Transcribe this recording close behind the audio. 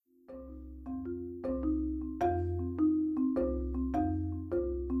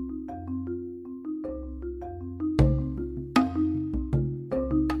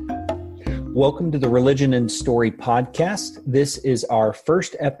Welcome to the Religion and Story podcast. This is our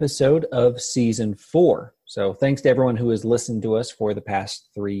first episode of season 4. So thanks to everyone who has listened to us for the past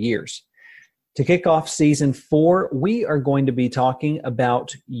 3 years. To kick off season 4, we are going to be talking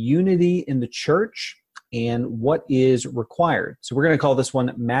about unity in the church and what is required. So we're going to call this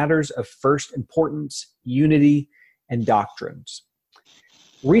one Matters of First Importance, Unity, and Doctrines.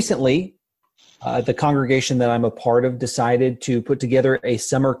 Recently, the congregation that I'm a part of decided to put together a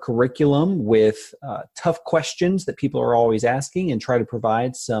summer curriculum with tough questions that people are always asking and try to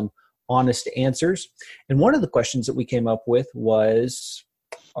provide some honest answers. And one of the questions that we came up with was,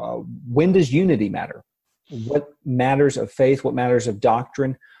 when does unity matter? What matters of faith, what matters of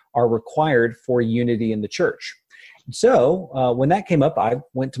doctrine are required for unity in the church? So when that came up, I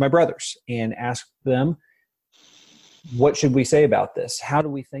went to my brothers and asked them, what should we say about this? How do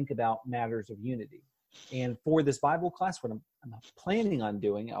we think about matters of unity? And for this Bible class, what I'm planning on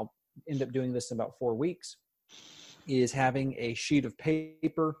doing, I'll end up doing this in about 4 weeks, is having a sheet of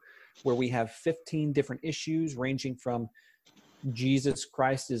paper where we have 15 different issues ranging from Jesus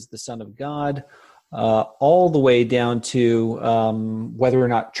Christ is the Son of God, all the way down to whether or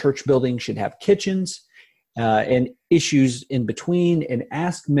not church buildings should have kitchens, and issues in between, and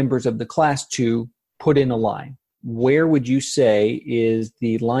ask members of the class to put in a line. Where would you say is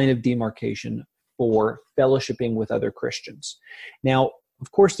the line of demarcation for fellowshipping with other Christians? Now,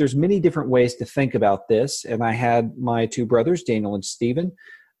 of course, there's many different ways to think about this, and I had my 2 brothers, Daniel and Stephen,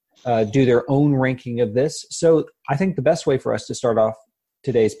 do their own ranking of this. So I think the best way for us to start off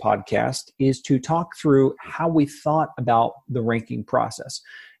today's podcast is to talk through how we thought about the ranking process.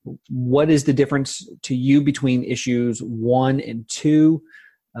 What is the difference to you between issues 1 and 2?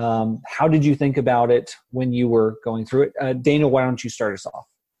 How did you think about it when you were going through it? Dana, why don't you start us off?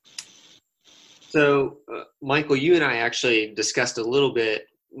 So, Michael, you and I actually discussed a little bit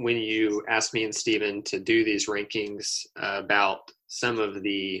when you asked me and Stephen to do these rankings about some of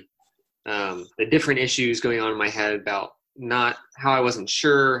the different issues going on in my head about not how I wasn't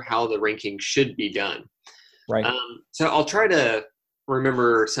sure how the ranking should be done. Right. So I'll try to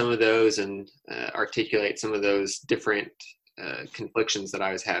remember some of those and articulate some of those different conflictions that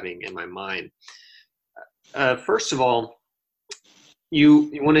I was having in my mind. First of all, you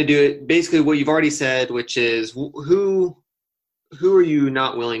want to do it basically what you've already said, which is who are you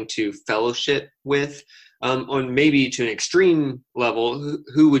not willing to fellowship with? On maybe to an extreme level,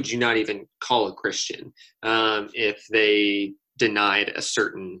 who would you not even call a Christian if they denied a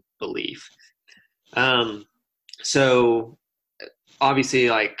certain belief? So obviously,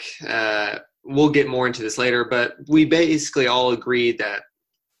 we'll get more into this later, but we basically all agreed that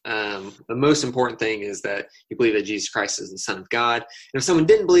the most important thing is that you believe that Jesus Christ is the Son of God. And if someone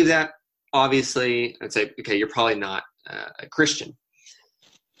didn't believe that, obviously, I'd say, okay, you're probably not a Christian.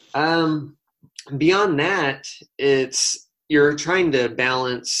 Beyond that, you're trying to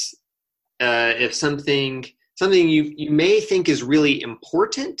balance if something you may think is really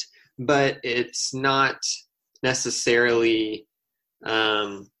important, but it's not necessarily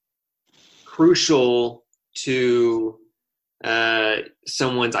crucial to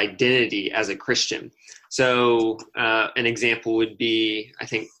someone's identity as a Christian. So an example would be, I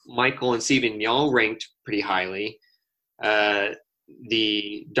think Michael and Stephen, y'all ranked pretty highly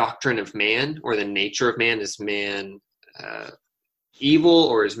the doctrine of man, or the nature of man. Is man evil,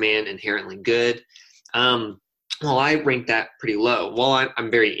 or is man inherently good? Well, I rank that pretty low. While I'm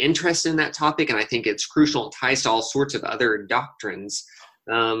very interested in that topic, and I think it's crucial and ties to all sorts of other doctrines,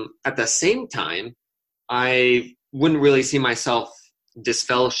 at the same time, I wouldn't really see myself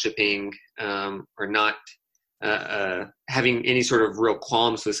disfellowshipping or not having any sort of real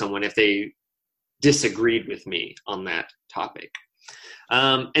qualms with someone if they disagreed with me on that topic.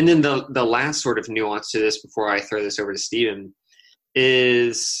 And then the last sort of nuance to this before I throw this over to Stephen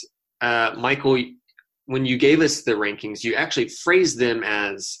is, Michael, when you gave us the rankings, you actually phrased them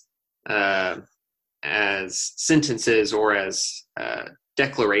as sentences or as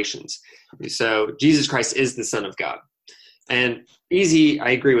declarations. So Jesus Christ is the Son of God. And easy, I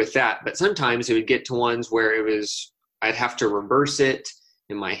agree with that. But sometimes it would get to ones where I'd have to reverse it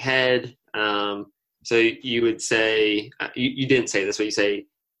in my head. So you would say, you didn't say this, but you say,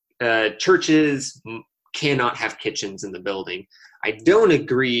 churches cannot have kitchens in the building. I don't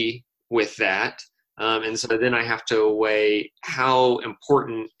agree with that. And so then I have to weigh how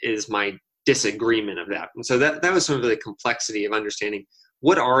important is my disagreement of that. And so that was some of the complexity of understanding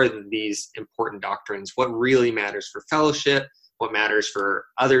what are these important doctrines, what really matters for fellowship, what matters for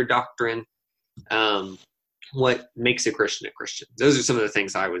other doctrine, what makes a Christian a Christian. Those are some of the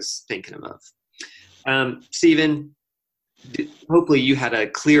things I was thinking of. Stephen, hopefully you had a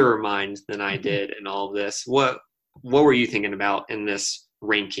clearer mind than I did in all of this. What were you thinking about in this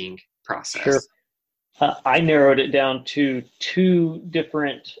ranking process? Sure. I narrowed it down to two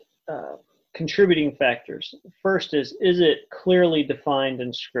different contributing factors. First is it clearly defined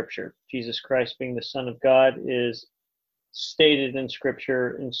in Scripture? Jesus Christ being the Son of God is stated in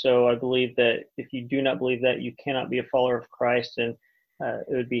Scripture, and so I believe that if you do not believe that, you cannot be a follower of Christ, and it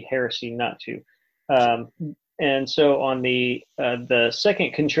would be heresy not to. And so on the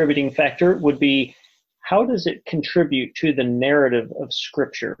second contributing factor would be, how does it contribute to the narrative of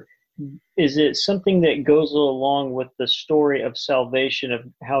Scripture? Is it something that goes along with the story of salvation, of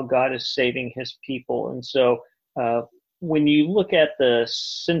how God is saving his people? And so when you look at the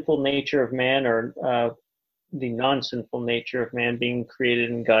sinful nature of man, or the non-sinful nature of man being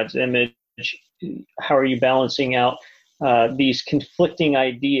created in God's image, how are you balancing out these conflicting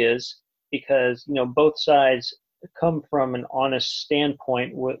ideas? Because, both sides come from an honest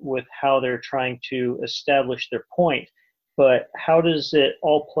standpoint with how they're trying to establish their point. But how does it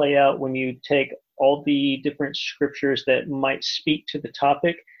all play out when you take all the different scriptures that might speak to the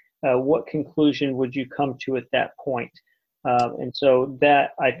topic? What conclusion would you come to at that point? And so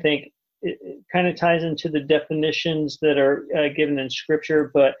that, I think, it kind of ties into the definitions that are given in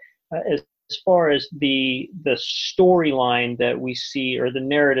Scripture. But as far as the storyline that we see, or the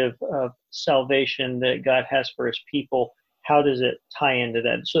narrative of salvation that God has for his people, how does it tie into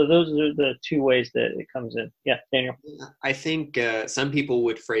that? So those are the two ways that it comes in. Yeah, Daniel. I think some people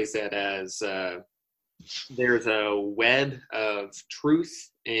would phrase that as there's a web of truth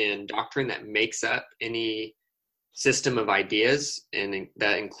and doctrine that makes up any system of ideas, and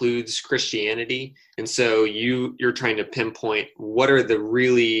that includes Christianity. And so you're trying to pinpoint what are the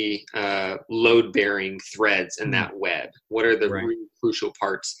really load-bearing threads in that web. What are the really crucial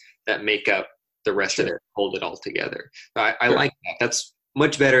parts that make up the rest of it, hold it all together. I like that. That's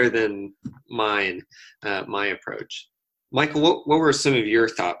much better than my approach. Michael, what were some of your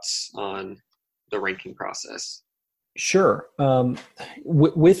thoughts on the ranking process? Sure.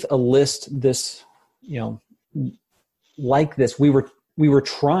 With a list this, like this, we were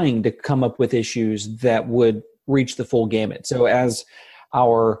trying to come up with issues that would reach the full gamut. So as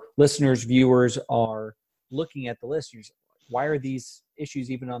our listeners, viewers are looking at the list, why are these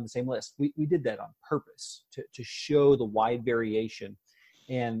issues even on the same list? We did that on purpose to show the wide variation.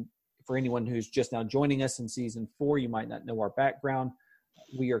 And for anyone who's just now joining us in season 4, you might not know our background.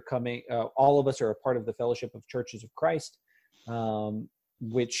 We are coming, all of us are a part of the Fellowship of Churches of Christ,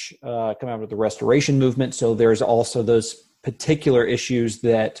 which come out of the Restoration Movement. So there's also those particular issues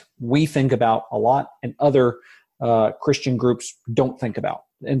that we think about a lot and other Christian groups don't think about.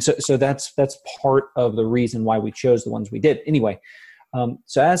 And so that's part of the reason why we chose the ones we did. Anyway,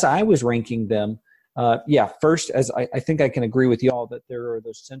 so as I was ranking them, first, as I think I can agree with y'all that there are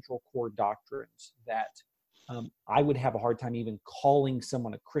those central core doctrines that I would have a hard time even calling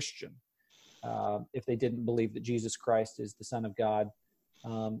someone a Christian if they didn't believe that Jesus Christ is the Son of God.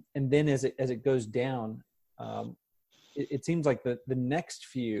 And then as it goes down, it seems like the next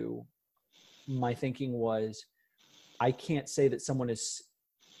few, my thinking was, I can't say that someone is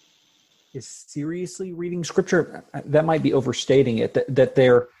seriously reading Scripture. That might be overstating it, that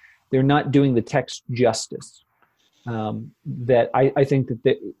they're not doing the text justice. That I think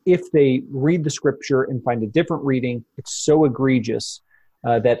that if they read the Scripture and find a different reading, it's so egregious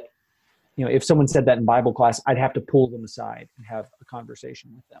that, if someone said that in Bible class, I'd have to pull them aside and have a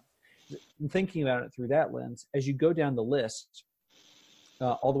conversation with them. And thinking about it through that lens, as you go down the list,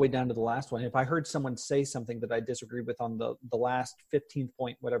 all the way down to the last one, if I heard someone say something that I disagreed with on the last 15th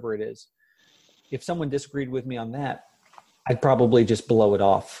point, whatever it is, if someone disagreed with me on that, I'd probably just blow it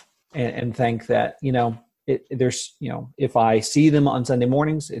off and think that, if I see them on Sunday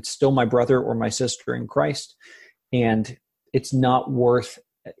mornings, it's still my brother or my sister in Christ, and it's not worth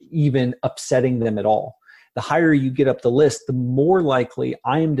even upsetting them at all. The higher you get up the list, the more likely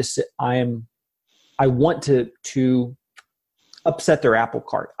I want to upset their apple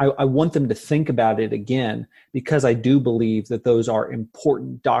cart. I want them to think about it again, because I do believe that those are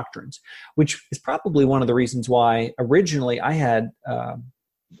important doctrines, which is probably one of the reasons why originally I had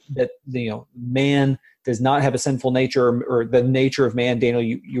that man does not have a sinful nature, or the nature of man. Daniel,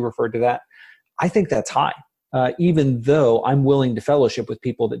 you referred to that. I think that's high, even though I'm willing to fellowship with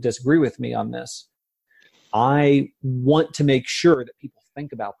people that disagree with me on this. I want to make sure that people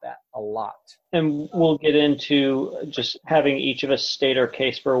think about that a lot. And we'll get into just having each of us state our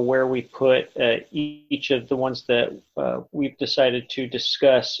case for where we put each of the ones that we've decided to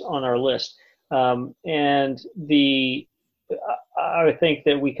discuss on our list. And I think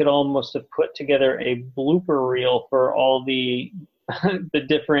that we could almost have put together a blooper reel for all the the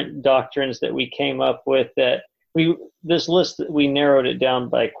different doctrines that we came up with. That this list, we narrowed it down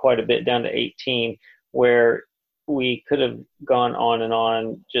by quite a bit, down to 18, where we could have gone on and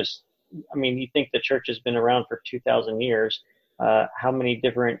on. Just, I mean, you think the church has been around for 2,000 years. How many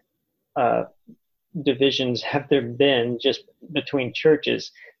different divisions have there been just between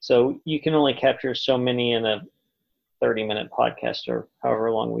churches? So you can only capture so many in a 30-minute podcast or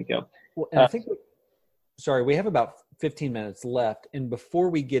however long we go. Well, and I think, sorry, we have about 15 minutes left. And before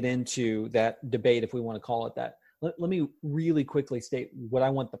we get into that debate, if we want to call it that, let me really quickly state what I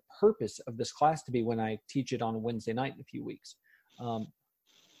want the purpose of this class to be when I teach it on Wednesday night in a few weeks. I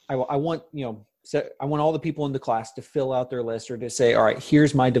want, I want all the people in the class to fill out their list or to say, all right,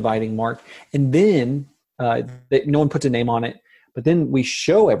 here's my dividing mark. And then that no one puts a name on it, but then we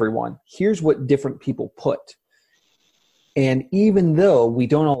show everyone, here's what different people put. And even though we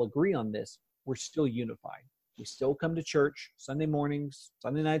don't all agree on this, we're still unified. We still come to church Sunday mornings,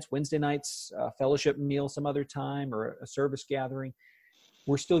 Sunday nights, Wednesday nights, a fellowship meal some other time, or a service gathering.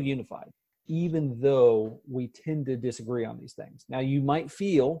 We're still unified, even though we tend to disagree on these things. Now, you might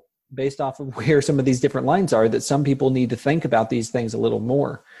feel, based off of where some of these different lines are, that some people need to think about these things a little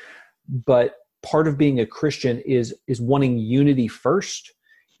more. But part of being a Christian is wanting unity first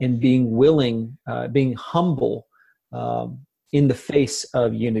and being willing, being humble in the face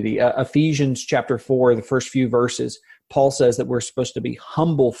of unity. Ephesians chapter 4, the first few verses, Paul says that we're supposed to be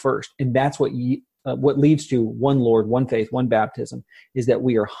humble first. And that's what leads to one Lord, one faith, one baptism, is that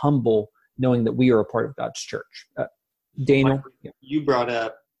we are humble, knowing that we are a part of God's church. Daniel? You brought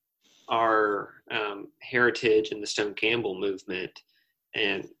up our heritage in the Stone Campbell movement,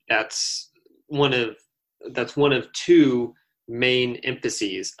 and that's one of two main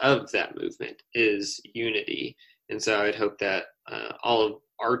emphases of that movement is unity. And so I'd hope that all of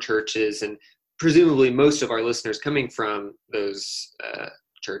our churches, and presumably most of our listeners coming from those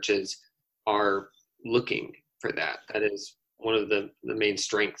churches, are looking for that. That is one of the main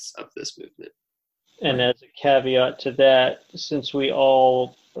strengths of this movement. And as a caveat to that, since we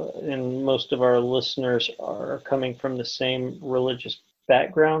all and most of our listeners are coming from the same religious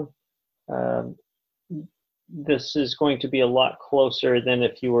background, this is going to be a lot closer than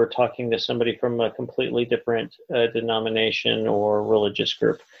if you were talking to somebody from a completely different denomination or religious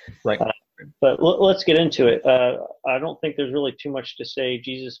group. Right. But let's get into it. I don't think there's really too much to say.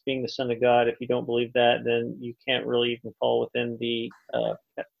 Jesus being the Son of God, if you don't believe that, then you can't really even fall within the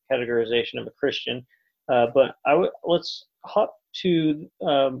categorization of a Christian. But let's hop to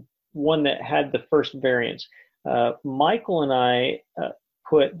one that had the first variance. Michael and I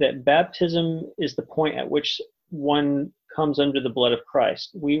put that baptism is the point at which one comes under the blood of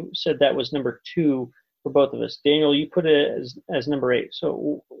Christ. We said that was number 2 for both of us. Daniel, you put it as number 8.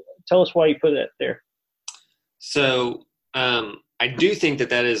 So tell us why you put that there. So I do think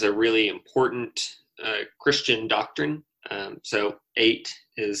that is a really important Christian doctrine. So 8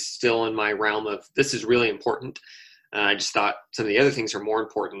 is still in my realm of this is really important. I just thought some of the other things are more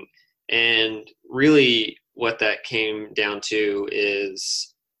important. And really what that came down to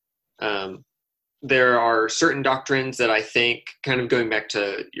is there are certain doctrines that I think, kind of going back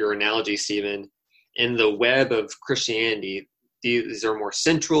to your analogy, Stephen, in the web of Christianity, these are more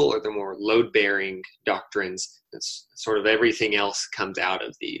central or they're more load-bearing doctrines. It's sort of everything else comes out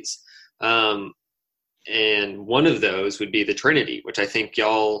of these. And one of those would be the Trinity, which I think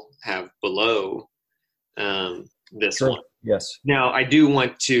y'all have below this Sure. one. Yes. Now, I do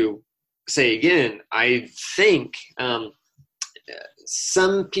want to say again, I think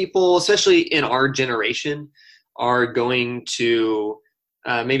some people, especially in our generation, are going to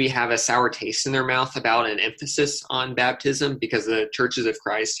maybe have a sour taste in their mouth about an emphasis on baptism because the churches of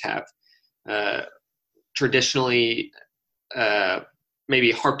Christ have traditionally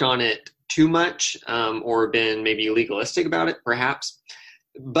maybe harped on it too much or been maybe legalistic about it, perhaps.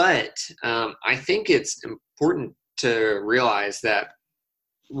 But I think it's important to realize that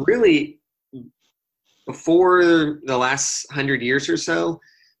really before the last 100 years or so,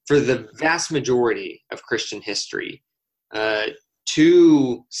 for the vast majority of Christian history,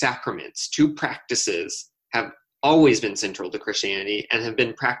 2 sacraments, 2 practices have always been central to Christianity and have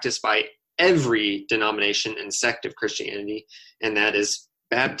been practiced by every denomination and sect of Christianity, and that is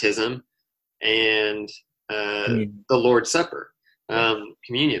baptism and the Lord's Supper,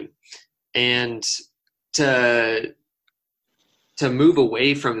 communion. And to move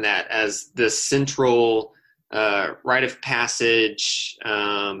away from that as the central rite of passage,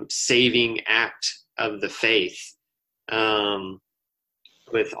 saving act of the faith,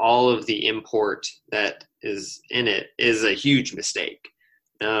 with all of the import that is in it is a huge mistake.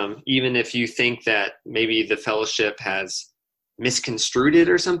 Even if you think that maybe the fellowship has misconstrued it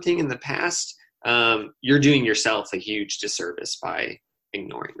or something in the past, you're doing yourself a huge disservice by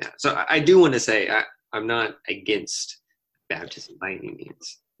ignoring that. So I do want to say I'm not against baptism by any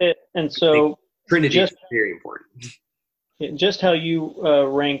means. And so Trinity is very important. Just how you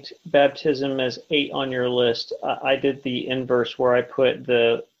ranked baptism as 8 on your list, I did the inverse where I put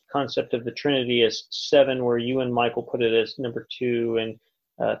the concept of the Trinity as 7, where you and Michael put it as number 2 and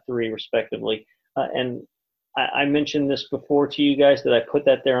 3 respectively. And I mentioned this before to you guys that I put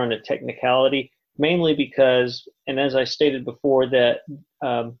that there on a technicality, mainly because, and as I stated before, that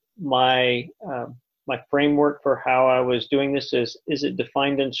my framework for how I was doing this is it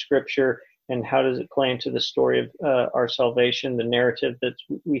defined in Scripture, and how does it play into the story of our salvation, the narrative that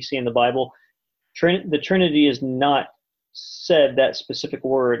we see in the Bible? The Trinity is not said that specific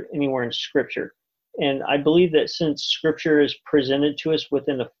word anywhere in Scripture. And I believe that since Scripture is presented to us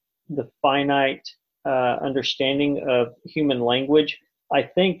within the finite understanding of human language, I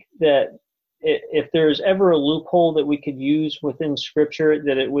think that if there's ever a loophole that we could use within Scripture,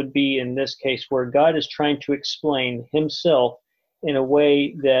 that it would be in this case where God is trying to explain himself in a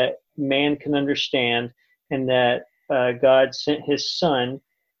way that man can understand, and that God sent his Son,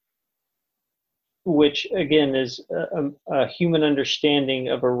 which again is a human understanding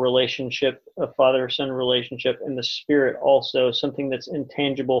of a relationship, a father-son relationship, and the Spirit also, something that's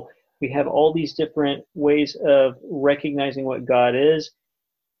intangible. We have all these different ways of recognizing what God is,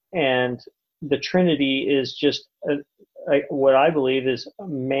 and the Trinity is just what I believe is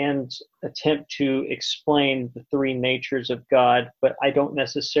man's attempt to explain the 3 natures of God, but I don't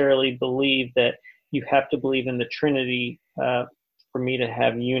necessarily believe that you have to believe in the Trinity for me to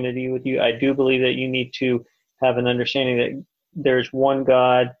have unity with you. I do believe that you need to have an understanding that there's one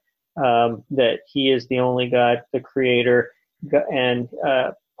God, that he is the only God, the creator, and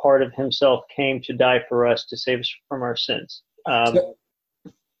part of himself came to die for us to save us from our sins.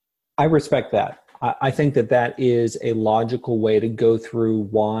 I respect that. I think that is a logical way to go through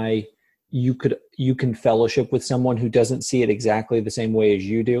why you can fellowship with someone who doesn't see it exactly the same way as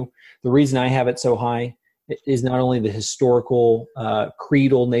you do. The reason I have it so high is not only the historical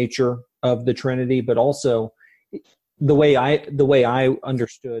creedal nature of the Trinity, but also the way I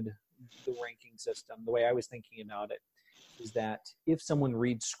understood the ranking system, the way I was thinking about it, is that if someone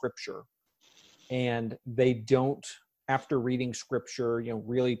reads Scripture and they don't, after reading Scripture,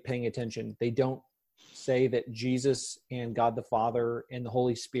 really paying attention, they don't say that Jesus and God the Father and the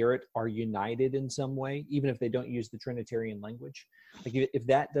Holy Spirit are united in some way, even if they don't use the Trinitarian language. Like if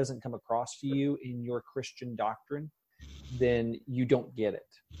that doesn't come across to you in your Christian doctrine, then you don't get it.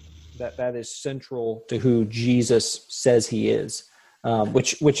 That is central to who Jesus says he is,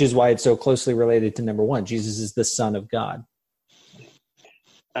 which is why it's so closely related to number 1. Jesus is the Son of God.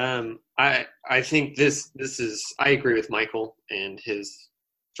 I think this is, I agree with Michael and his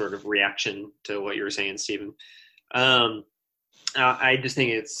sort of reaction to what you were saying, Stephen. I just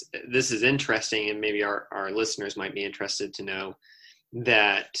think this is interesting, and maybe our listeners might be interested to know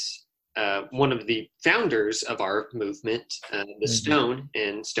that one of the founders of our movement, the Stone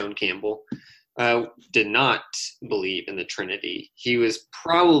and Stone Campbell, did not believe in the Trinity. He was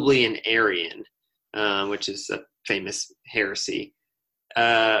probably an Arian, which is a famous heresy,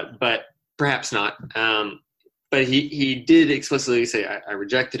 but perhaps not. But he did explicitly say, I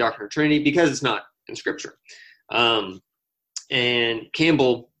reject the doctrine of Trinity because it's not in Scripture. And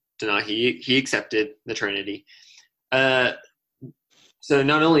Campbell did not. He accepted the Trinity. So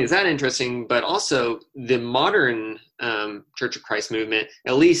not only is that interesting, but also the modern Church of Christ movement,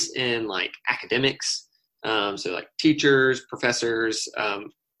 at least in like academics, so like teachers, professors,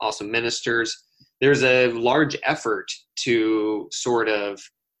 also ministers, there's a large effort to sort of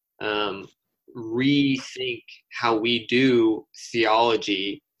rethink how we do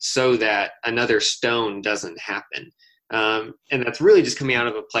theology so that another stone doesn't happen. And that's really just coming out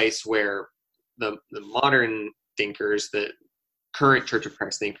of a place where the modern thinkers, the current Church of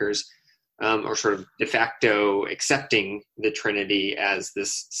Christ thinkers, are sort of de facto accepting the Trinity as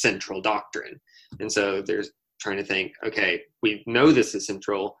this central doctrine. And so they're trying to think, okay, we know this is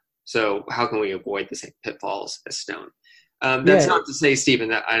central, so how can we avoid the same pitfalls as Stone? That's not to say, Stephen,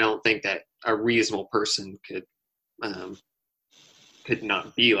 that I don't think that a reasonable person could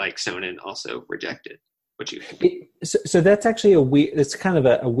not be like Stone and also reject it. What you think? So that's actually it's kind of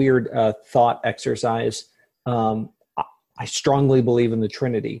a weird thought exercise. I strongly believe in the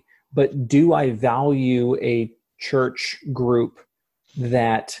Trinity, but do I value a church group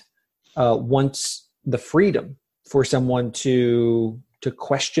that wants the freedom for someone to to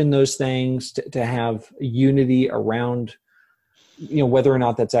question those things, to have unity around, whether or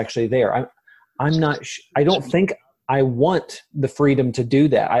not that's actually there. I'm not. I don't think I want the freedom to do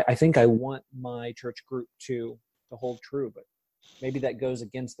that. I think I want my church group to hold true, but maybe that goes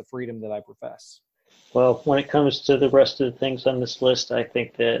against the freedom that I profess. Well, when it comes to the rest of the things on this list, I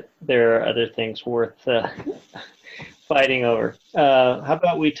think that there are other things worth fighting over. How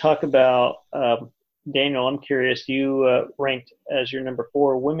about we talk about, Daniel, I'm curious, you ranked as your number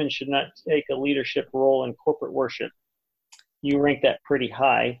 4, women should not take a leadership role in corporate worship. You ranked that pretty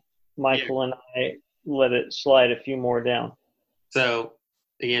high. Michael and I let it slide a few more down. So,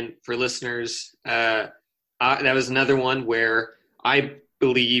 again, for listeners, that was another one where I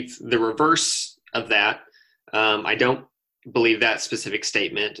believe the reverse of that. I don't believe that specific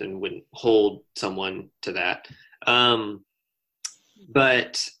statement and wouldn't hold someone to that. And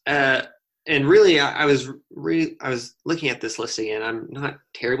really, I was looking at this list again. I'm not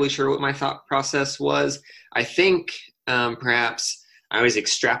terribly sure what my thought process was. I think perhaps I was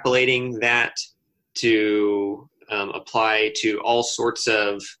extrapolating that to apply to all sorts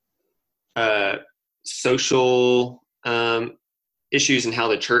of social issues and how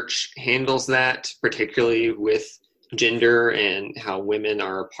the church handles that, particularly with gender and how women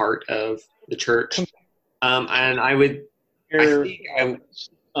are a part of the church. And I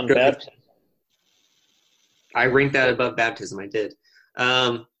ranked that above baptism. I did.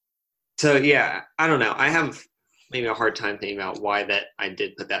 So yeah, I don't know. I have maybe a hard time thinking about why that I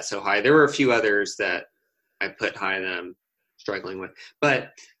did put that so high. There were a few others that I put high that I'm struggling with,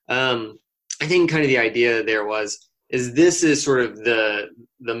 but I think kind of the idea there is this is sort of the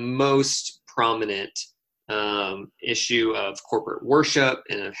most prominent issue of corporate worship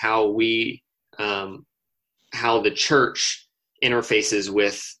and of how the church interfaces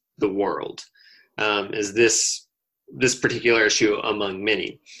with the world. Is this particular issue among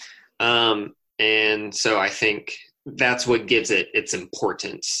many. And so I think that's what gives it its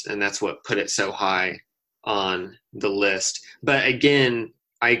importance, and that's what put it so high on the list. But again,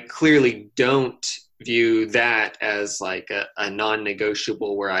 I clearly don't view that as like a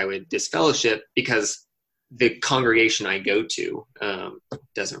non-negotiable where I would disfellowship, because the congregation I go to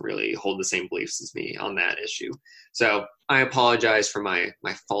doesn't really hold the same beliefs as me on that issue. So I apologize for my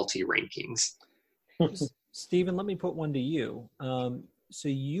faulty rankings. Stephen, let me put one to you. So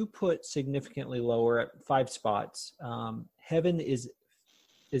you put significantly lower at 5 spots. Heaven is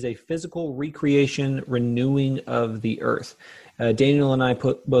a physical recreation, renewing of the earth. Daniel and I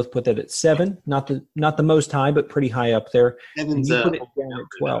both put that at 7, not the most high, but pretty high up there. Heaven's and you put it down at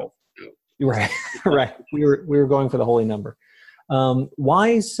 12. Right, right. We were going for the holy number.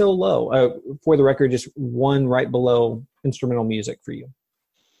 Why so low? For the record, just one right below instrumental music for you.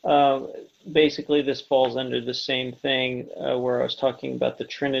 Basically, this falls under the same thing where I was talking about the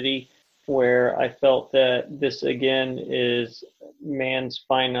Trinity, where I felt that this, again, is man's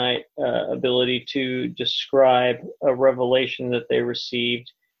finite ability to describe a revelation that they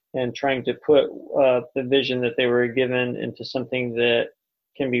received and trying to put the vision that they were given into something that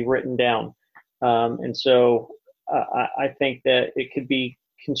can be written down. And so I think that it could be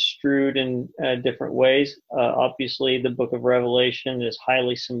construed in different ways. Obviously, the book of Revelation is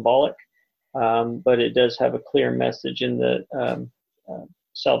highly symbolic, but it does have a clear message in the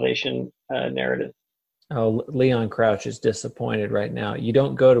salvation narrative. Oh, Leon Crouch is disappointed right now. You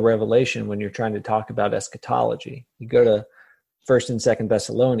don't go to Revelation when you're trying to talk about eschatology. You go to 1st and 2nd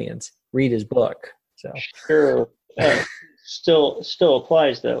Thessalonians. Read his book. So sure, still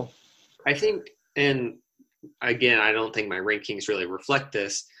applies though. I think, and again, I don't think my rankings really reflect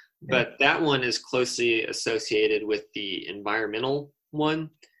this, but that one is closely associated with the environmental one,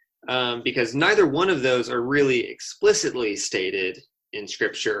 because neither one of those are really explicitly stated in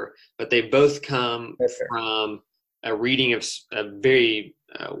Scripture, but they both come from a reading of a very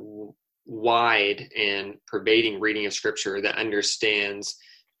wide and pervading reading of Scripture that understands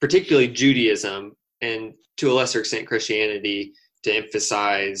particularly Judaism and to a lesser extent Christianity, to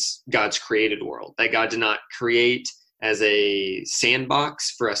emphasize God's created world, that God did not create as a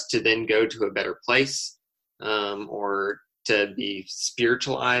sandbox for us to then go to a better place or to be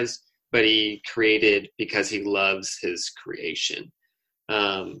spiritualized, but he created because he loves his creation.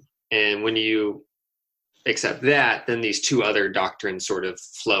 And when you accept that, then these two other doctrines sort of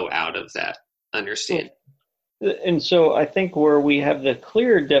flow out of that understanding. And so I think where we have the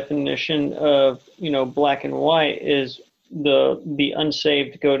clear definition of, black and white is the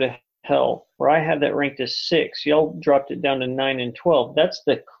unsaved go to hell, where I have that ranked as 6. Y'all dropped it down to 9 and 12. That's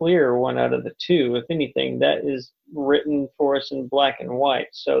the clear one out of the 2. If anything, that is written for us in black and white.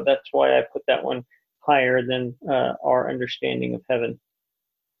 So that's why I put that one higher than our understanding of heaven.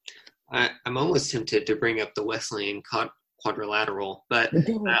 I'm almost tempted to bring up the Wesleyan quadrilateral, but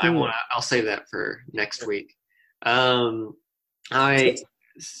I'll save that for next week. Go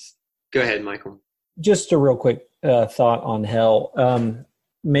ahead, Michael. Just a real quick thought on hell.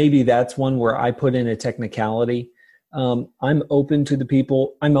 Maybe that's one where I put in a technicality. I'm open to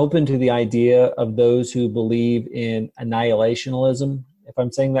the idea of those who believe in annihilationism, if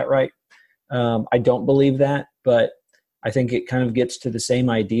I'm saying that right. I don't believe that, but I think it kind of gets to the same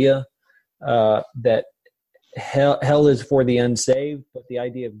idea that hell is for the unsaved, but the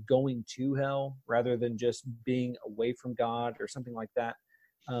idea of going to hell rather than just being away from God or something like that.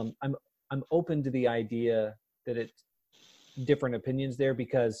 I'm open to the idea that it's different opinions there,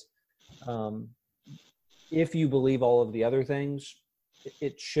 because if you believe all of the other things,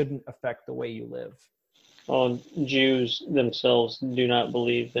 it shouldn't affect the way you live. Well, Jews themselves do not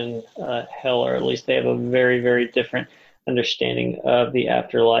believe in hell, or at least they have a very, very different understanding of the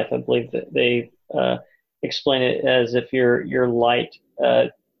afterlife. I believe that they explain it as if your light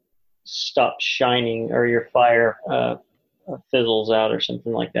stops shining, or your fire fizzles out, or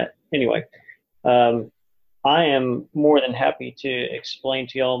something like that. Anyway, I am more than happy to explain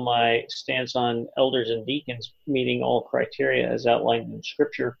to y'all my stance on elders and deacons meeting all criteria as outlined in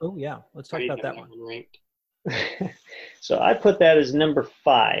Scripture. Oh yeah, let's talk about that one. So I put that as number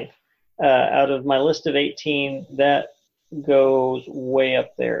 5 out of my list of 18. That goes way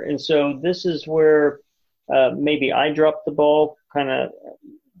up there, and so this is where maybe I dropped the ball. Kind of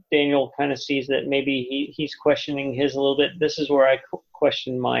Daniel kind of sees that maybe he's questioning his a little bit. This is where I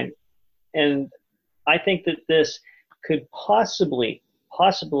question mine, and I think that this could possibly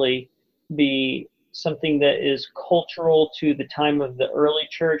be something that is cultural to the time of the early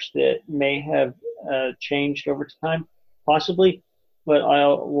church that may have changed over time, possibly, but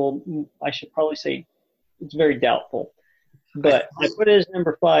I should probably say it's very doubtful. But I put it as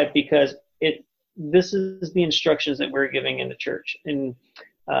number 5 because this is the instructions that we're giving in the church, and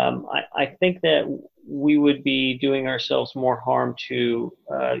I think that we would be doing ourselves more harm to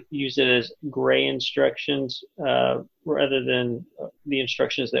use it as gray instructions rather than the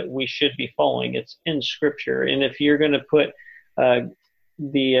instructions that we should be following. It's in Scripture, and if you're going to put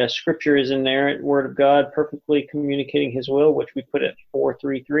the Scripture is inerrant Word of God, perfectly communicating His will, which we put at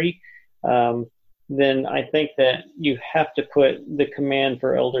 4:3:3, then I think that you have to put the command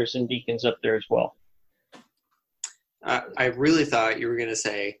for elders and deacons up there as well. I really thought you were going to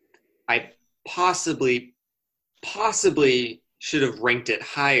say, I possibly should have ranked it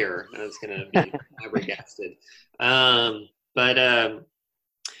higher. I was going to be flabbergasted.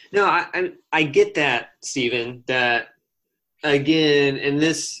 No, I get that, Stephen, that again, in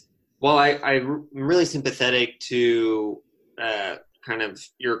this, while I'm really sympathetic to kind of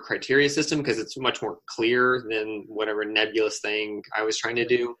your criteria system, because it's much more clear than whatever nebulous thing I was trying to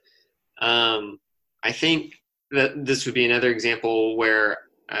do. I think that this would be another example where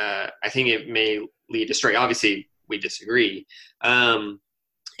I think it may lead astray. Obviously, we disagree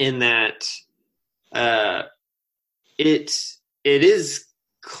in that it is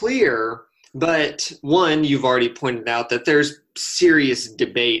clear, but one, you've already pointed out that there's serious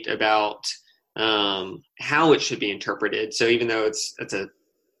debate about how it should be interpreted. So even though it's an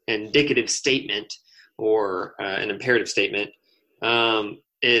indicative statement or an imperative statement,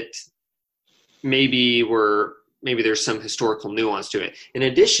 it maybe there's some historical nuance to it. In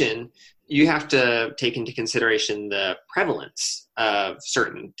addition, you have to take into consideration the prevalence of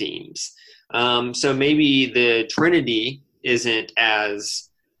certain themes. So maybe the Trinity isn't as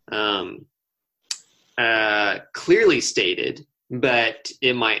clearly stated, but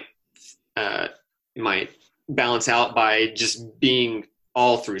it might balance out by just being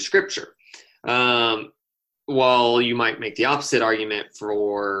all through Scripture. While you might make the opposite argument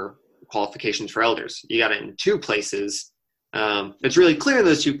for qualifications for elders. You got it in 2 places. It's really clear in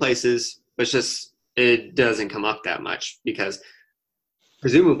those 2 places, but it doesn't come up that much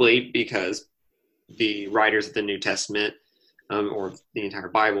presumably because the writers of the New Testament or the entire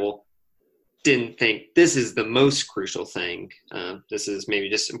Bible didn't think this is the most crucial thing. This is maybe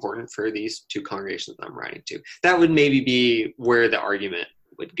just important for these 2 congregations I'm writing to. That would maybe be where the argument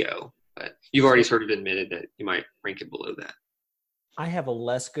would go. But you've already sort of admitted that you might rank it below that. I have a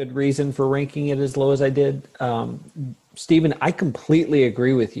less good reason for ranking it as low as I did. Stephen, I completely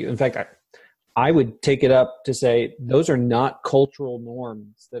agree with you. In fact, I would take it up to say those are not cultural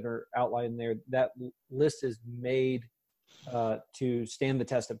norms that are outlined there. That list is made to stand the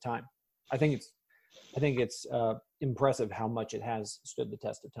test of time. I think it's impressive how much it has stood the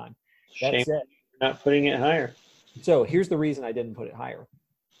test of time. That Shame said, you're not putting it higher. So here's the reason I didn't put it higher.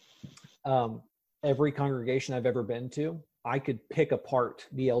 Every congregation I've ever been to I could pick apart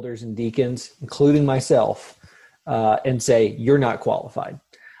the elders and deacons, including myself, and say, you're not qualified.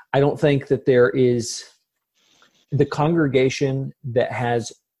 I don't think that there is the congregation that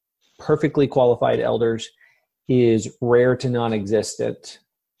has perfectly qualified elders is rare to non-existent.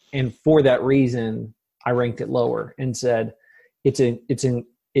 And for that reason, I ranked it lower and said, it's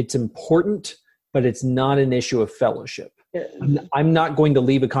important, but it's not an issue of fellowship. I'm not going to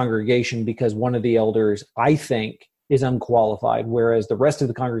leave a congregation because one of the elders, I think, is unqualified, whereas the rest of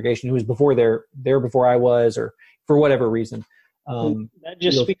the congregation who was before there before I was, or for whatever reason. That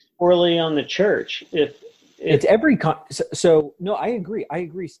just speaks poorly on the church. If it's every so no, I agree,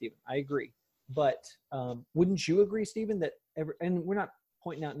 Stephen. I agree. But wouldn't you agree, Stephen, that and we're not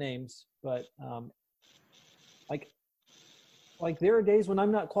pointing out names, but like there are days when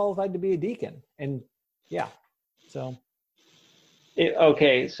I'm not qualified to be a deacon, and yeah, so.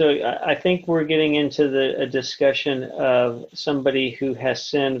 Okay, so I think we're getting into a discussion of somebody who has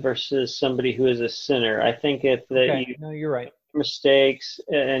sinned versus somebody who is a sinner. I think if you're right. Mistakes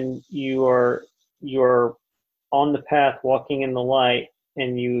and you're on the path, walking in the light,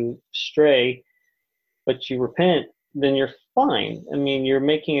 and you stray, but you repent, then you're fine. I mean, you're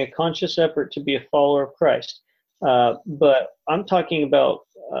making a conscious effort to be a follower of Christ. But I'm talking about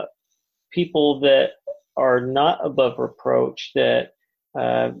people that are not above reproach, that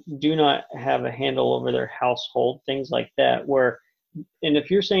do not have a handle over their household, things like that. And if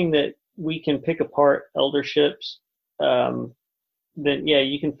you're saying that we can pick apart elderships, then yeah,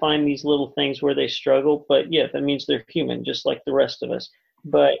 you can find these little things where they struggle, but yeah, that means they're human, just like the rest of us.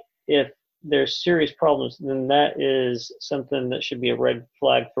 But if there's serious problems, then that is something that should be a red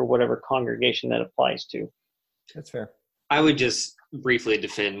flag for whatever congregation that applies to. That's fair. I would just briefly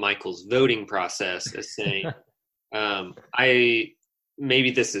defend Michael's voting process as saying,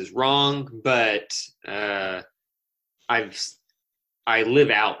 maybe this is wrong, but I live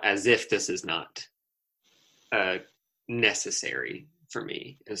out as if this is not necessary for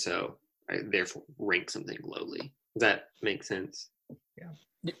me, and so I therefore rank something lowly. Does that make sense? Yeah.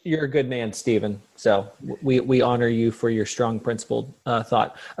 You're a good man, Stephen. So we honor you for your strong principled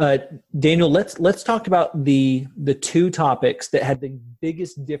thought. Daniel, let's talk about the two topics that had the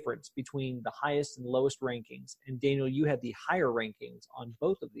biggest difference between the highest and lowest rankings. And Daniel, you had the higher rankings on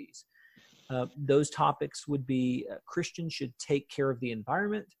both of these. Those topics would be Christians should take care of the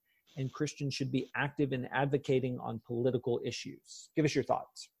environment, and Christians should be active in advocating on political issues. Give us your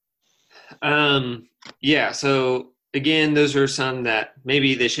thoughts. Yeah. So. Again, those are some that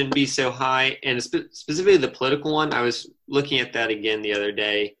maybe they shouldn't be so high. And specifically the political one, I was looking at that again the other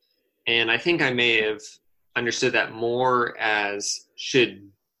day, and I think I may have understood that more as should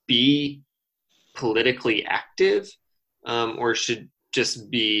be politically active, or should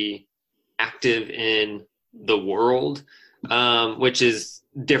just be active in the world, which is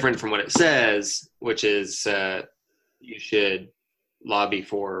different from what it says, which is you should lobby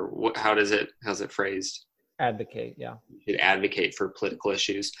for, how's it phrased? Advocate, yeah. You should advocate for political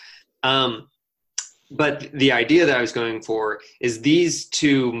issues. But the idea that I was going for is these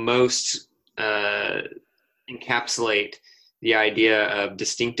two most encapsulate the idea of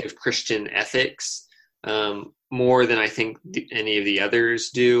distinctive Christian ethics more than I think any of the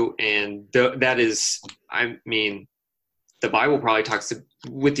others do. And that is, I mean, the Bible probably talks,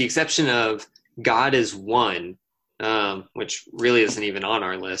 with the exception of God is one, which really isn't even on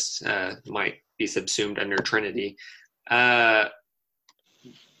our list, might be subsumed under Trinity. That's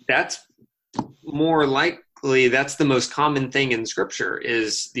more likely, that's the most common thing in Scripture,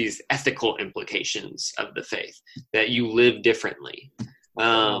 is these ethical implications of the faith, that you live differently.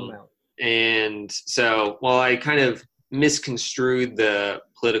 And so while I kind of misconstrued the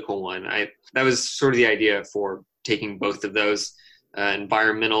political one, that was sort of the idea for taking both of those,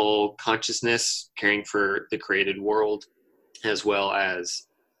 environmental consciousness, caring for the created world, as well as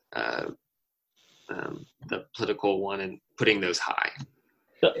the political one, and putting those high.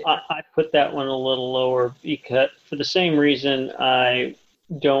 So I put that one a little lower because, for the same reason I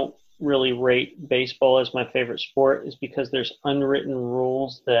don't really rate baseball as my favorite sport, is because there's unwritten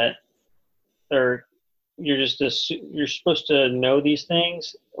rules that you're supposed to know these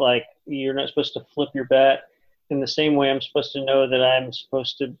things. Like, you're not supposed to flip your bat. In the same way, I'm supposed to know that I'm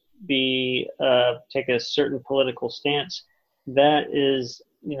supposed to be take a certain political stance. That is,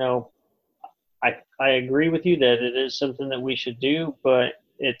 I agree with you that it is something that we should do, but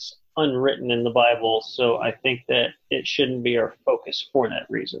it's unwritten in the Bible, so I think that it shouldn't be our focus for that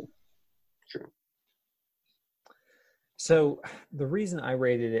reason. True. So the reason I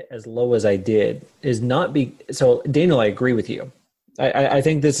rated it as low as I did is so Daniel, I agree with you. I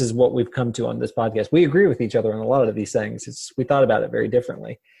think this is what we've come to on this podcast. We agree with each other on a lot of these things. We thought about it very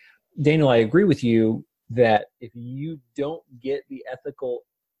differently. Daniel, I agree with you that if you don't get the ethical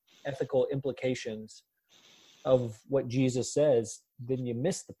implications of what Jesus says, then you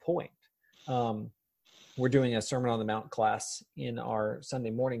miss the point. We're doing a Sermon on the Mount class in our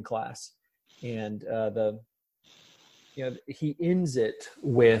Sunday morning class, and he ends it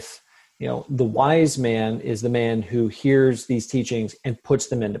with, the wise man is the man who hears these teachings and puts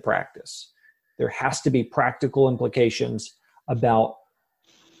them into practice. There has to be practical implications about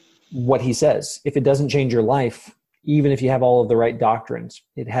what he says. If it doesn't change your life, even if you have all of the right doctrines,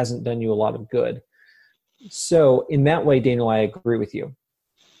 it hasn't done you a lot of good. So in that way, Daniel, I agree with you.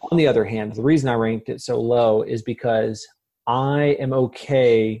 On the other hand, the reason I ranked it so low is because I am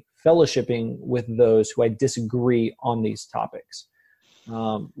okay fellowshipping with those who I disagree on these topics.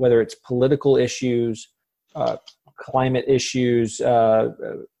 Whether it's political issues, climate issues,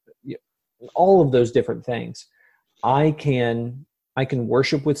 all of those different things. I can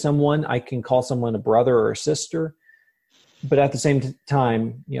worship with someone. I can call someone a brother or a sister, but at the same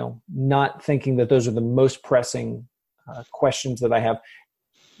time, not thinking that those are the most pressing questions that I have.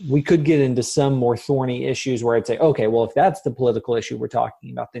 We could get into some more thorny issues where I'd say, okay, well, if that's the political issue we're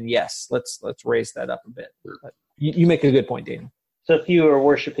talking about, then yes, let's raise that up a bit. But you make a good point, Daniel. So if you are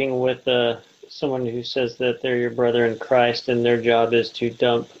worshiping with someone who says that they're your brother in Christ and their job is to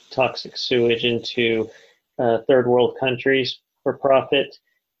dump toxic sewage into third world countries for profit,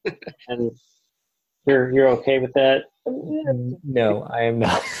 and you're okay with that? No, I am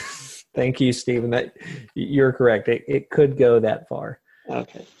not. Thank you, Stephen. That you're correct. It could go that far.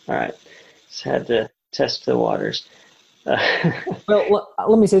 Okay. All right. Just had to test the waters. Well,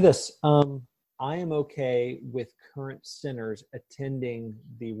 let me say this. I am okay with current sinners attending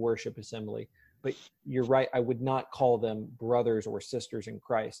the worship assembly, but you're right. I would not call them brothers or sisters in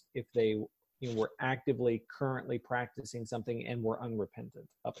Christ if they were actively currently practicing something and were unrepentant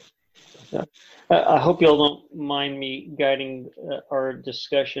of it. So. I hope y'all don't mind me guiding our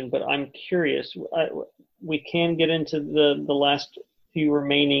discussion, but I'm curious. We can get into the last few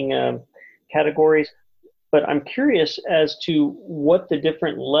remaining categories, but I'm curious as to what the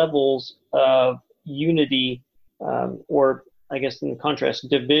different levels of unity, or I guess in contrast,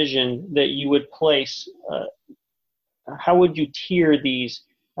 division that you would place. How would you tier these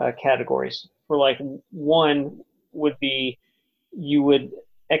categories? For like, one would be you would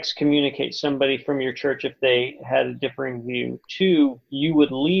excommunicate somebody from your church if they had a differing view. Two, you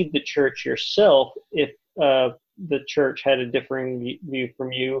would leave the church yourself if the church had a differing view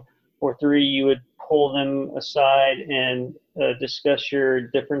from you. Or three, you would pull them aside and discuss your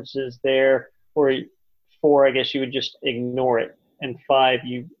differences there. Or four, I guess you would just ignore it. And five,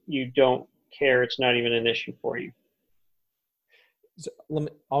 you don't care. It's not even an issue for you. So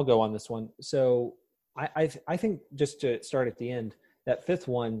I'll go on this one. So I think, just to start at the end, that fifth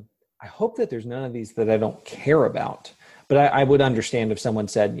one, I hope that there's none of these that I don't care about. But I would understand if someone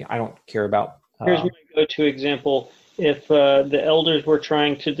said, I don't care about. Here's my go-to example. If the elders were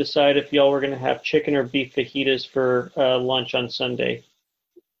trying to decide if y'all were going to have chicken or beef fajitas for lunch on Sunday.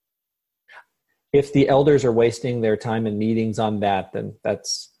 If the elders are wasting their time in meetings on that, then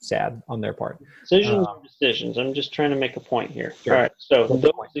that's sad on their part. Decisions are decisions. I'm just trying to make a point here. Sure. All right, so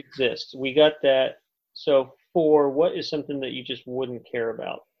those exist. We got that. So four, what is something that you just wouldn't care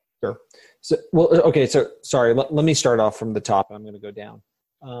about? Sure. So, well, okay, so sorry, let me start off from the top, and I'm going to go down.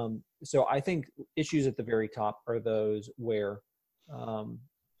 So I think issues at the very top are those where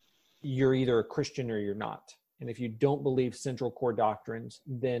you're either a Christian or you're not. And if you don't believe central core doctrines,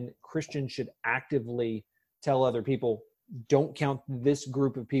 then Christians should actively tell other people, don't count this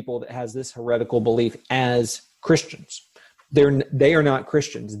group of people that has this heretical belief as Christians. They are not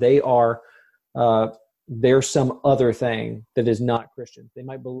Christians. They're some other thing that is not Christian.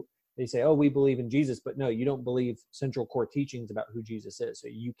 They say, oh, we believe in Jesus, but no, you don't believe central core teachings about who Jesus is. So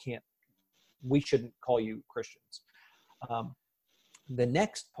we shouldn't call you Christians. The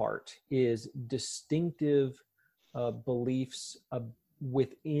next part is distinctive beliefs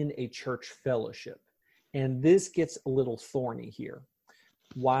within a church fellowship. And this gets a little thorny here.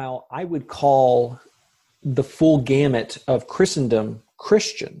 While I would call the full gamut of Christendom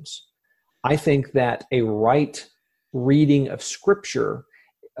Christians, I think that a right reading of Scripture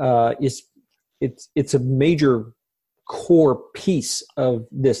it's a major core piece of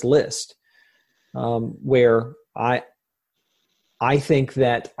this list, where I think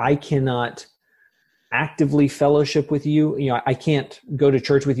that I cannot actively fellowship with you. I can't go to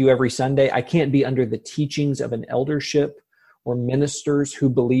church with you every Sunday. I can't be under the teachings of an eldership or ministers who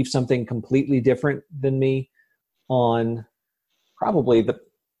believe something completely different than me on probably the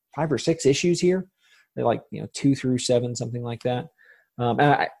 5 or 6 issues here. They're like, 2 through 7, something like that. And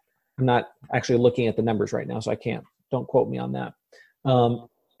I'm not actually looking at the numbers right now, so don't quote me on that.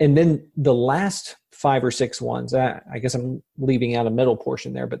 And then the last 5 or 6 ones, I guess I'm leaving out a middle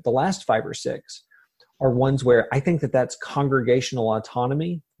portion there, but the last 5 or 6 are ones where I think that's congregational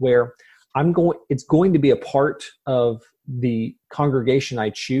autonomy, where it's going to be a part of the congregation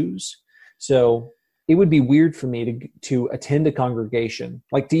I choose. So it would be weird for me to attend a congregation,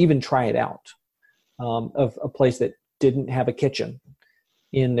 like to even try it out, of a place that didn't have a kitchen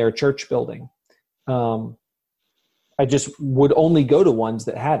in their church building. I just would only go to ones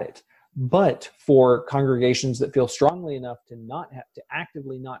that had it. But for congregations that feel strongly enough to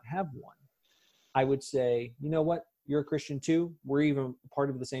actively not have one, I would say, you know what, you're a Christian too. We're even part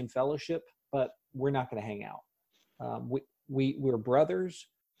of the same fellowship, but we're not going to hang out. We're brothers,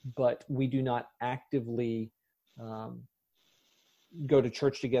 but we do not actively go to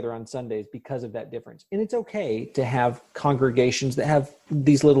church together on Sundays because of that difference. And it's okay to have congregations that have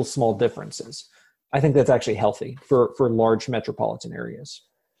these little small differences. I think that's actually healthy for large metropolitan areas.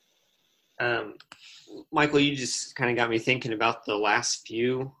 Michael, you just kind of got me thinking about the last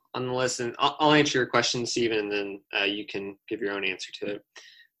few on the list, and I'll answer your question, Stephen, and then you can give your own answer to it.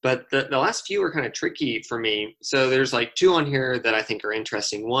 But the last few are kind of tricky for me. So there's like 2 on here that I think are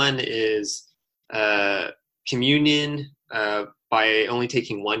interesting. One is communion by only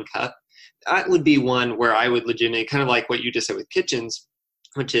taking 1 cup. That would be one where I would legitimately, kind of like what you just said with kitchens,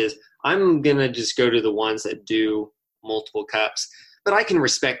 which is I'm going to just go to the ones that do multiple cups. But I can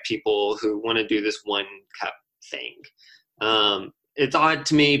respect people who want to do this 1 cup thing. It's odd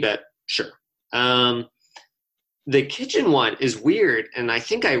to me, but sure. The kitchen one is weird, and I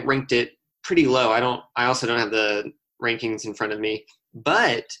think I ranked it pretty low. I also don't have the rankings in front of me,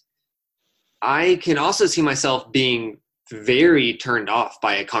 but I can also see myself being very turned off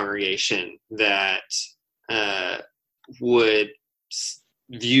by a congregation that would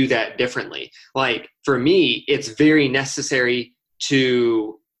view that differently. Like for me, it's very necessary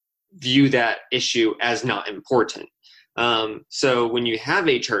to view that issue as not important. So when you have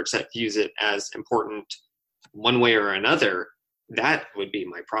a church that views it as important one way or another, that would be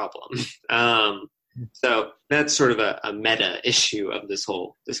my problem. So that's sort of a meta issue of this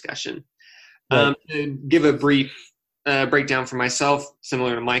whole discussion. Right. To give a brief breakdown for myself,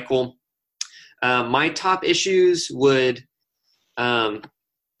 similar to Michael, my top issues would,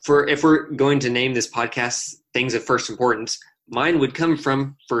 if we're going to name this podcast things of first importance, mine would come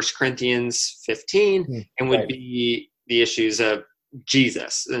from 1 Corinthians 15 and would be the issues of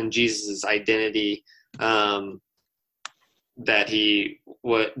Jesus and Jesus' identity, that he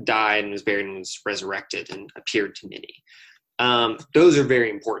died and was buried and was resurrected and appeared to many. Those are very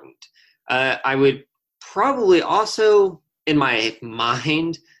important. I would probably also, in my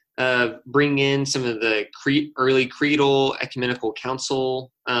mind, bring in some of the early creedal ecumenical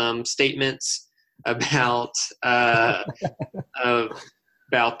council statements about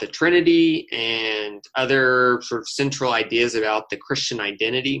the Trinity and other sort of central ideas about the Christian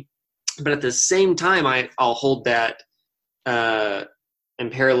identity. But at the same time, I'll hold that in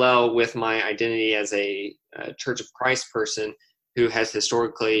parallel with my identity as a Church of Christ person who has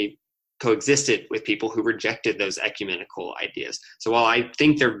historically coexisted with people who rejected those ecumenical ideas. So while I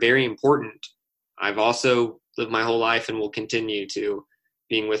think they're very important, I've also lived my whole life and will continue to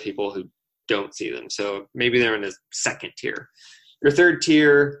being with people who don't see them. So maybe they're in a second tier. Your third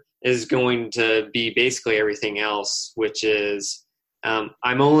tier is going to be basically everything else, which is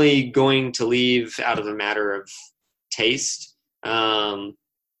I'm only going to leave out of a matter of taste. I'm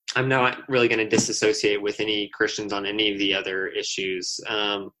not really going to disassociate with any Christians on any of the other issues.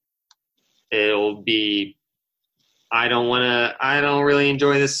 It'll be, I don't really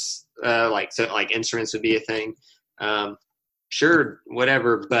enjoy this. Like instruments would be a thing. Sure,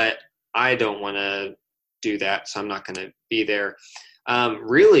 whatever, but I don't want to do that, so I'm not going to be there.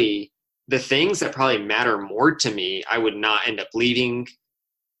 Really, the things that probably matter more to me, I would not end up leaving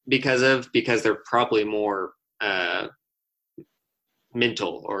because they're probably more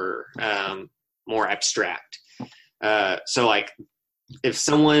mental or more abstract. So like if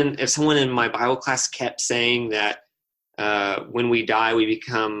someone in my Bible class kept saying that when we die we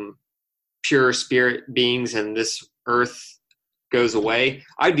become pure spirit beings and this earth goes away,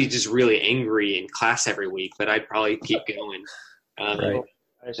 I'd be just really angry in class every week, but I'd probably keep going. Right.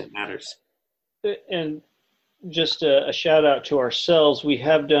 It matters. And just a shout out to ourselves. We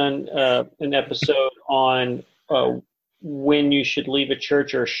have done an episode on when you should leave a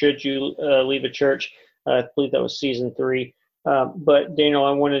church or should you leave a church. I believe that was season 3. But Daniel,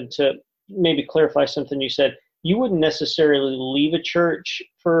 I wanted to maybe clarify something you said. you wouldn't necessarily leave a church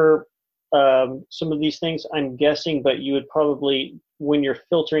for some of these things, I'm guessing, but you would probably, when you're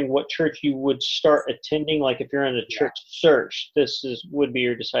filtering what church you would start attending, like if you're in a church search, would be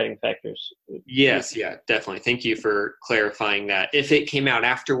your deciding factors. Yes, yeah, definitely. Thank you for clarifying that. If it came out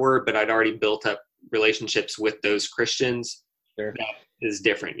afterward, but I'd already built up relationships with those Christians, sure, that is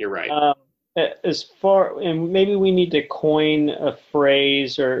different. You're right. And maybe we need to coin a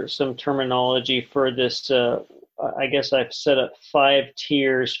phrase or some terminology for this. I guess I've set up 5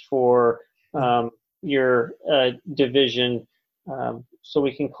 tiers for your division. So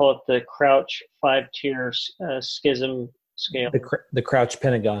we can call it the Crouch 5-tier schism scale. The Crouch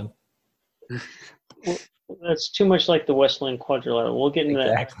Pentagon. Well, that's too much like the Wesleyan quadrilateral. We'll get into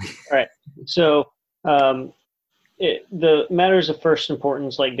that. All right. So the matters of first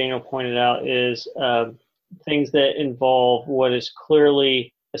importance, like Daniel pointed out, is things that involve what is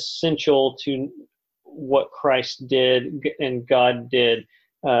clearly essential to what Christ did and God did.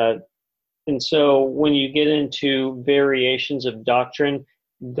 And so when you get into variations of doctrine,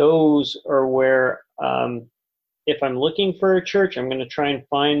 those are where, if I'm looking for a church, I'm going to try and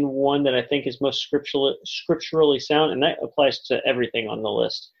find one that I think is most scripturally sound, and that applies to everything on the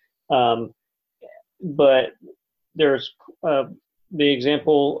list. But there's the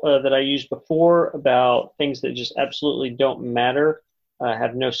example that I used before about things that just absolutely don't matter,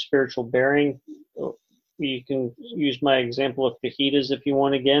 have no spiritual bearing. You can use my example of fajitas if you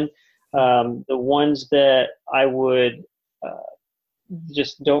want again. The ones that I would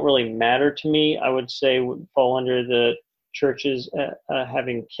just don't really matter to me, I would say would fall under the churches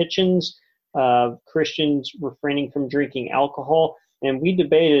having kitchens, Christians refraining from drinking alcohol. And we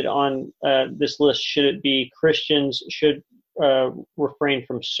debated on this list, should it be Christians should refrain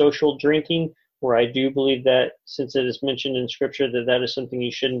from social drinking, where I do believe that since it is mentioned in Scripture that is something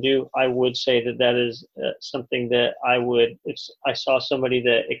you shouldn't do. I would say that is something that I would, if I saw somebody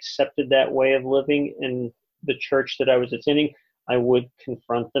that accepted that way of living in the church that I was attending, I would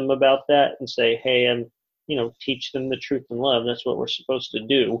confront them about that and say, hey, teach them the truth and love. That's what we're supposed to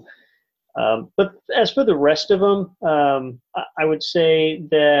do. But as for the rest of them, I would say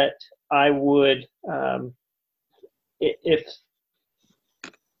that I would, if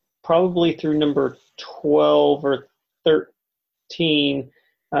probably through number 12 or 13,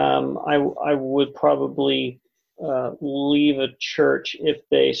 I would probably leave a church if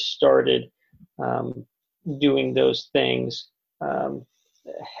they started doing those things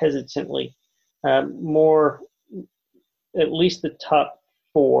hesitantly. More, at least the top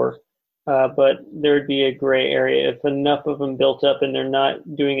 4. But there would be a gray area. If enough of them built up and they're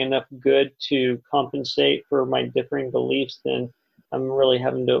not doing enough good to compensate for my differing beliefs, then I'm really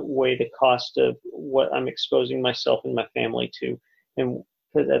having to weigh the cost of what I'm exposing myself and my family to. And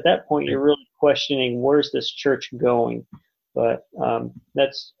because at that point, you're really questioning, where's this church going? But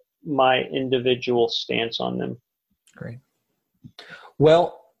that's my individual stance on them. Great.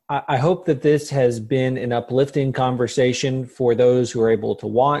 Well, I hope that this has been an uplifting conversation for those who are able to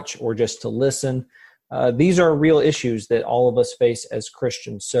watch or just to listen. These are real issues that all of us face as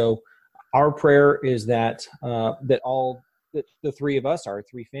Christians. So our prayer is that the 3 of us, our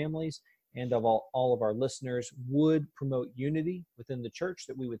 3 families, and of all of our listeners would promote unity within the church,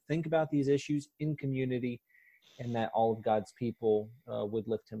 that we would think about these issues in community, and that all of God's people would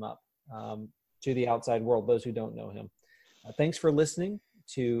lift him up to the outside world, those who don't know him. Thanks for listening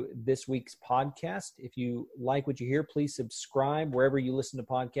to this week's podcast. If you like what you hear, please subscribe wherever you listen to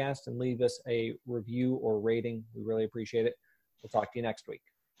podcasts and leave us a review or rating. We really appreciate it. We'll talk to you next week.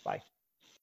 Bye.